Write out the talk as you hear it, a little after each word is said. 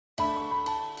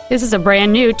This is a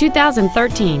brand new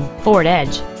 2013 Ford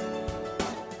Edge.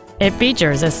 It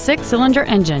features a 6-cylinder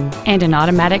engine and an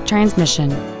automatic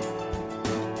transmission.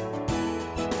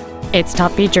 Its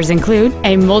top features include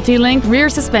a multi-link rear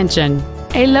suspension,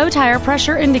 a low tire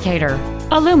pressure indicator,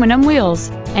 aluminum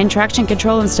wheels, and traction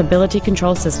control and stability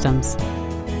control systems.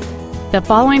 The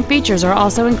following features are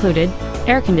also included: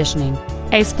 air conditioning,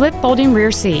 a split folding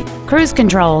rear seat, cruise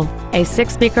control, a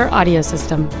 6-speaker audio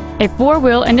system, a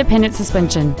 4-wheel independent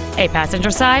suspension, a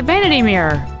passenger side vanity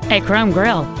mirror, a chrome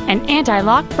grille, an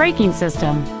anti-lock braking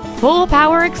system, full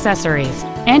power accessories,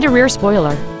 and a rear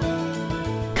spoiler.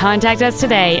 Contact us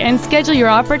today and schedule your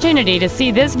opportunity to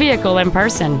see this vehicle in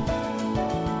person.